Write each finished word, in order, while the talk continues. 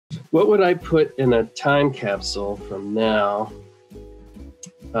What would I put in a time capsule from now,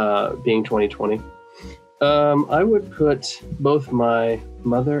 being 2020? I would put both my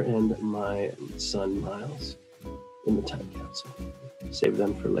mother and my son Miles in the time capsule. Save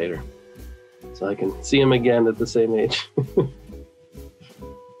them for later, so I can see them again at the same age.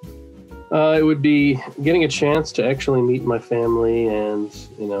 It would be getting a chance to actually meet my family and,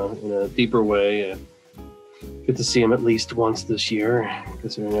 in a deeper way. Get to see them at least once this year,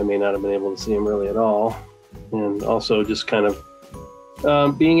 considering I may not have been able to see them really at all. And also just kind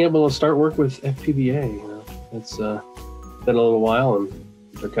of being able to start work with FPBA. It's been a little while, and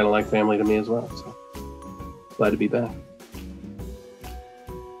they're kind of like family to me as well. So glad to be back.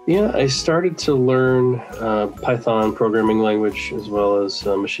 Yeah, I started to learn Python programming language, as well as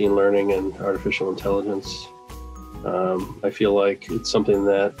machine learning and artificial intelligence. I feel like it's something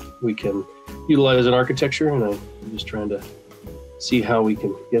that we can utilize in architecture, and I'm just trying to see how we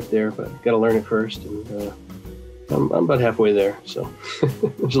can get there, but got to learn it first. And I'm about halfway there, so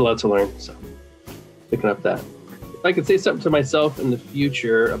there's a lot to learn. So picking up that. If I could say something to myself in the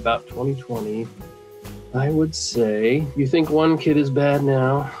future about 2020, I would say, you think one kid is bad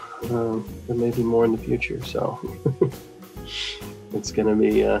now, there may be more in the future. So it's going to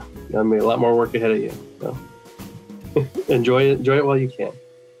be a lot more work ahead of you. So enjoy it while you can.